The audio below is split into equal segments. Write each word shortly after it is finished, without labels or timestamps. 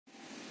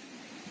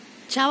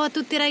Ciao a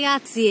tutti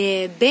ragazzi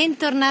e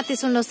bentornati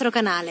sul nostro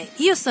canale.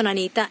 Io sono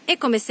Anita e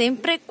come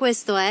sempre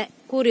questo è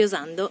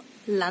Curiosando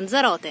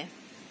Lanzarote.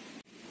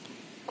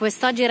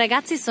 Quest'oggi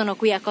ragazzi sono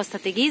qui a Costa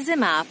Teguise,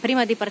 ma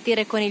prima di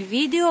partire con il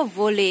video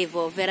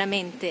volevo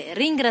veramente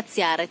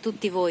ringraziare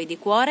tutti voi di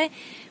cuore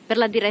per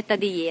la diretta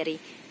di ieri,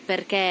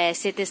 perché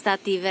siete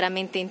stati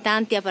veramente in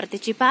tanti a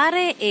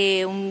partecipare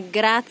e un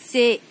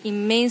grazie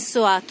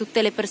immenso a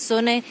tutte le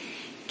persone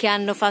che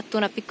hanno fatto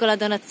una piccola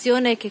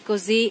donazione che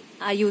così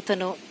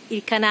aiutano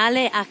il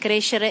canale a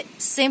crescere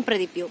sempre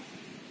di più.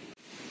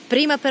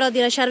 Prima però di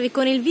lasciarvi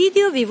con il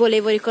video vi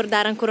volevo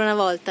ricordare ancora una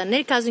volta,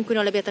 nel caso in cui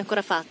non l'abbiate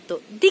ancora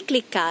fatto, di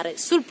cliccare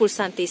sul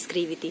pulsante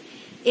iscriviti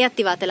e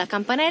attivate la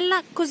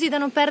campanella così da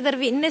non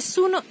perdervi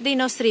nessuno dei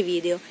nostri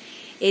video.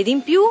 Ed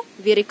in più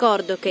vi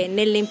ricordo che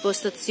nelle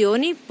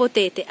impostazioni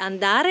potete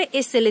andare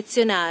e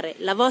selezionare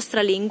la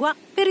vostra lingua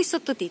per i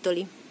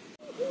sottotitoli.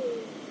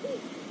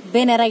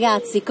 Bene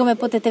ragazzi, come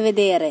potete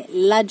vedere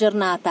la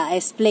giornata è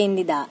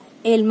splendida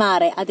e il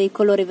mare ha dei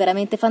colori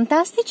veramente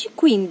fantastici,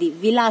 quindi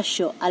vi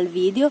lascio al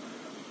video,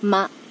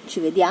 ma ci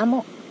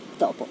vediamo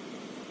dopo.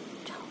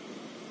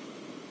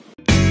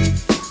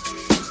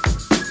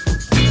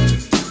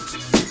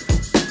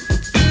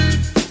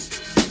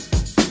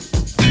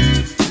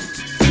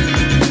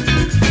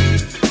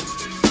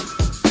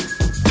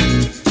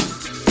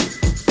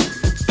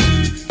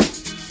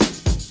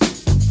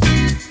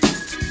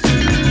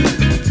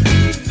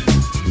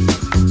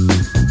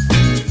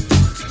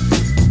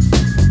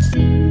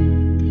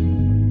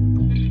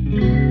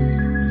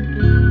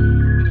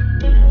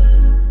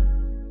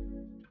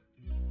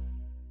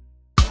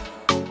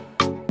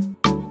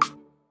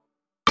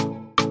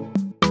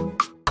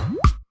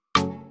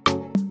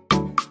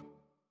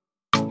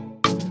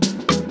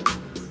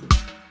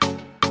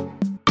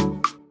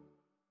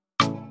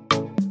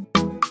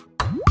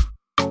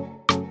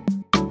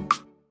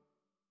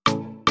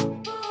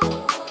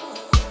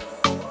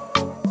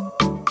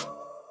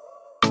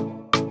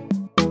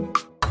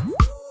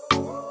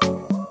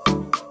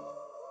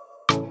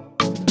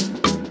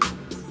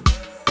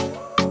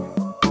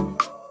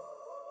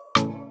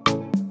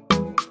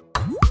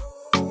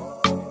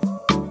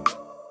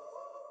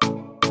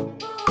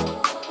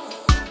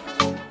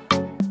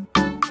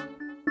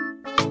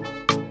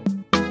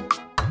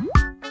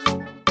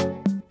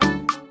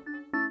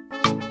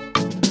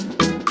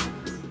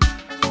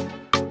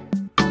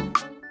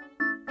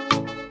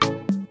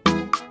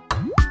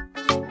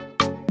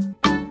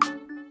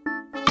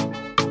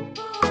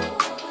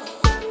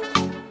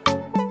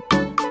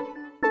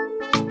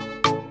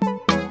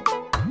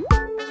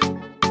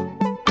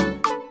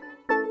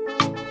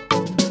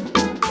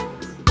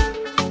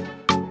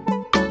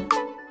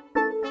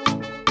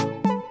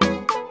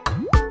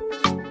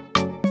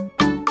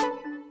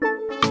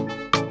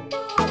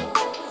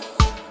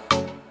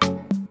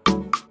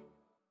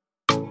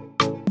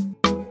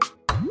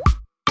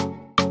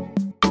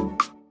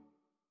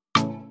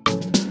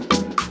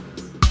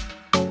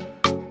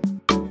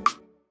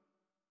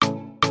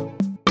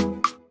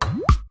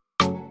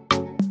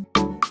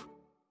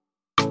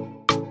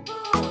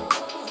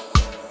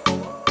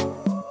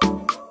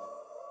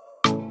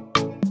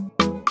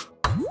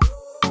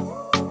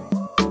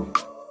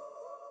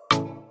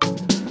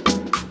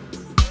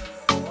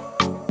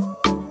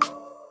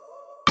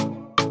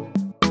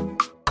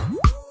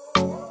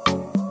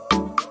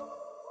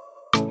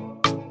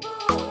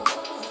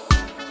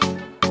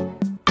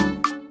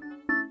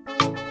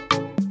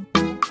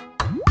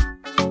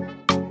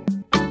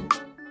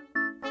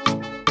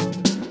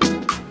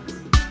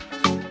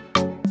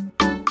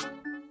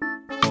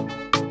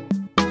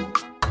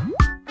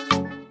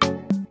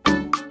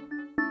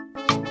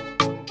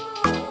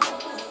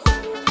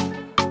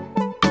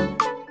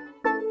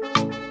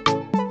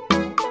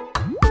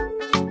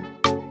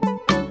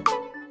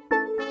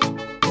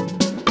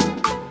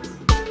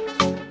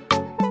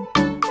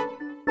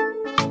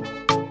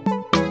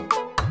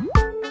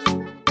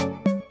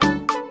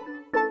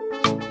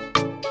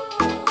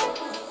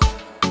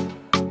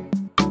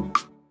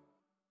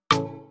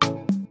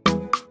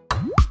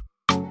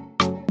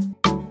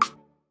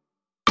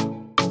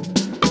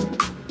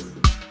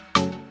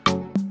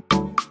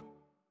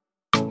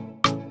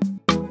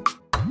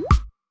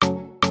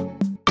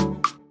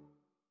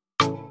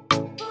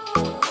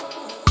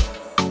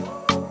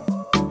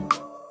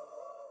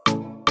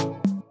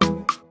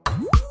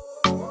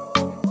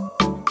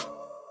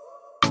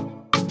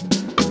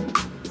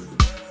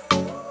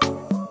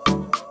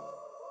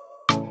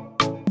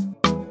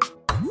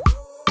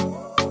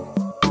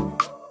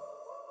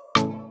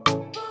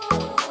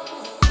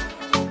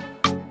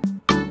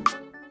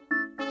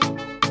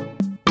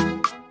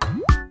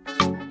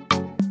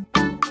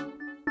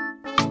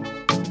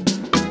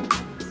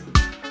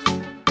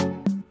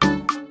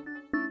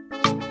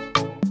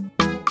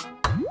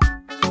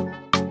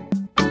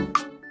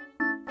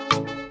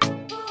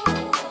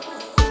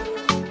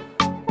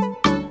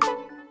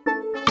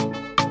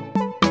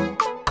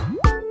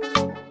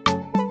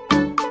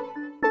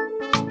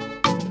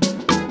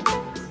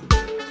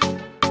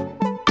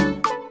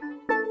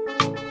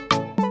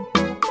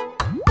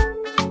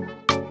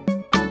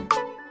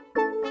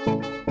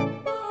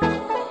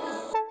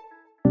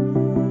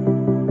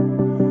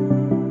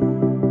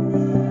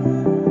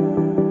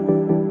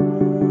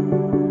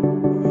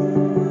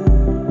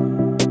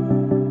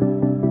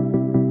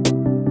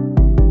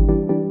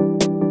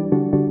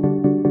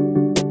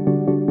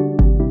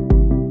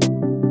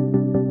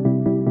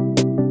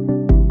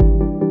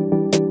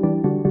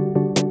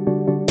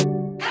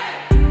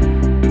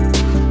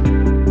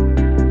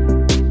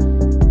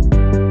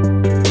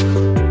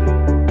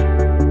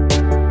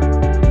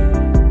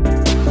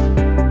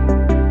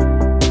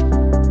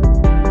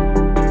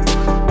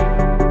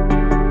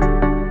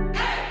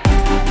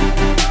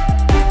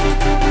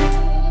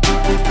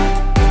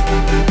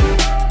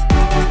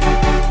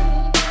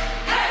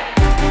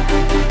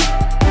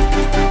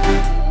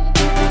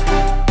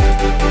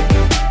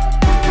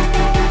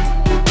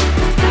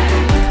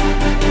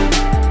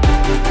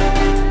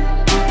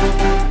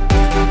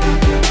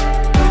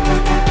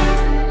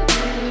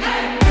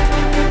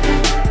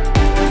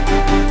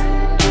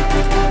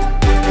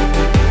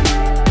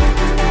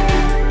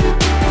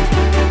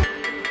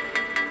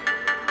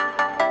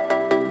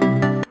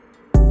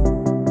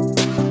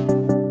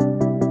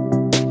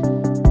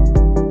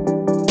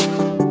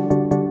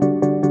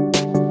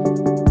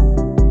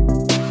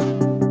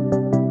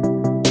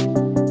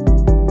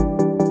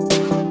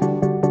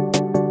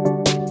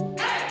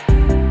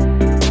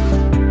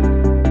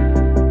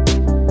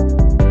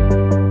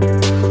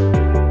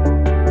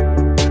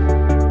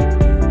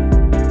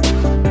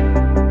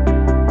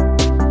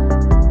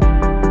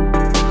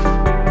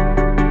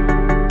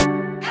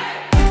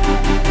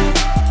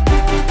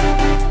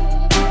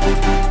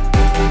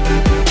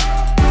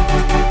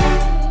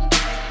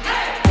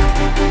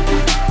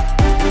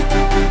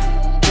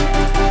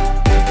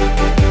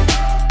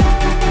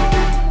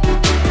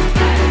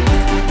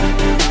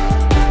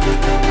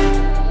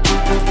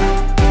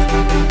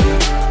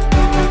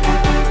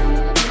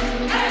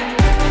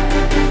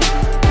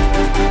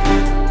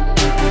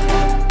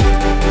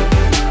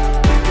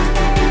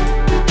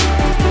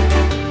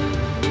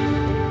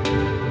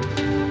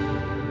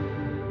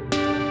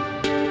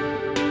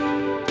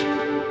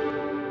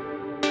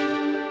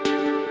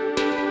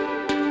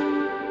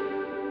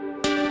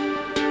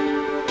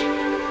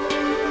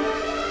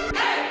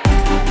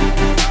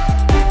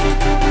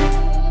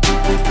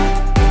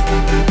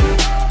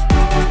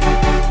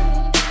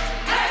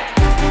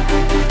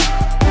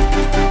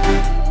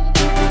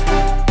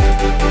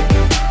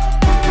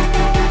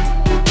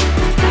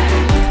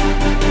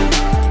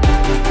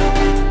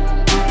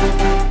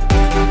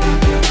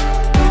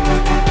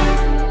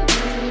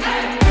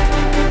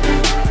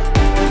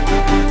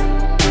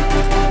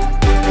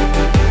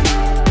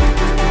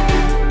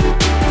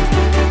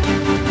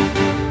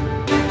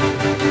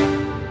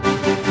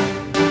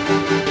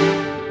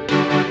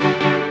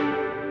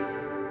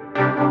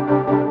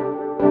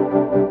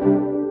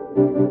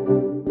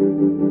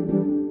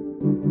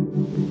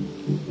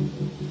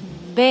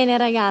 Bene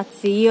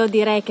ragazzi, io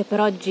direi che per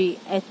oggi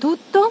è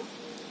tutto.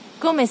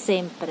 Come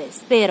sempre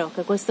spero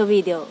che questo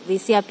video vi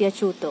sia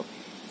piaciuto.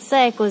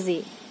 Se è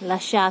così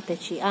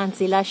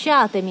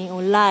lasciatemi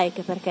un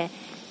like, perché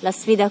la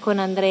sfida con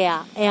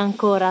Andrea è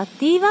ancora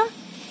attiva.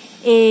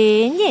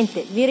 E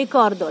niente, vi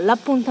ricordo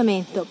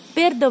l'appuntamento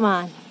per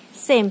domani,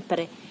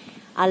 sempre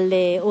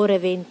alle ore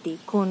 20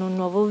 con un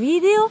nuovo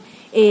video,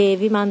 e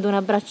vi mando un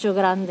abbraccio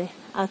grande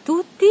a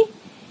tutti.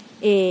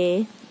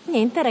 E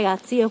niente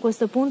ragazzi, io a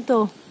questo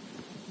punto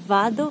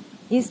vado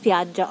in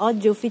spiaggia.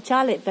 Oggi è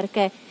ufficiale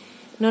perché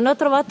non ho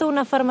trovato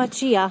una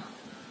farmacia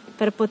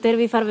per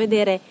potervi far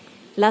vedere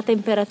la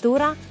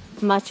temperatura,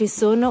 ma ci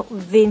sono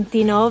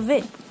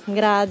 29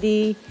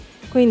 gradi.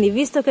 Quindi,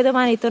 visto che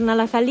domani torna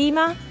la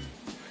calima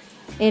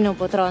e non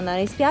potrò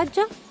andare in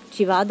spiaggia,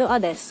 ci vado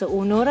adesso,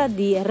 un'ora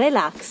di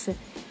relax.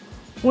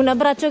 Un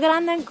abbraccio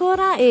grande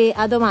ancora e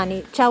a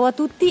domani. Ciao a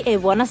tutti e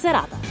buona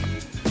serata.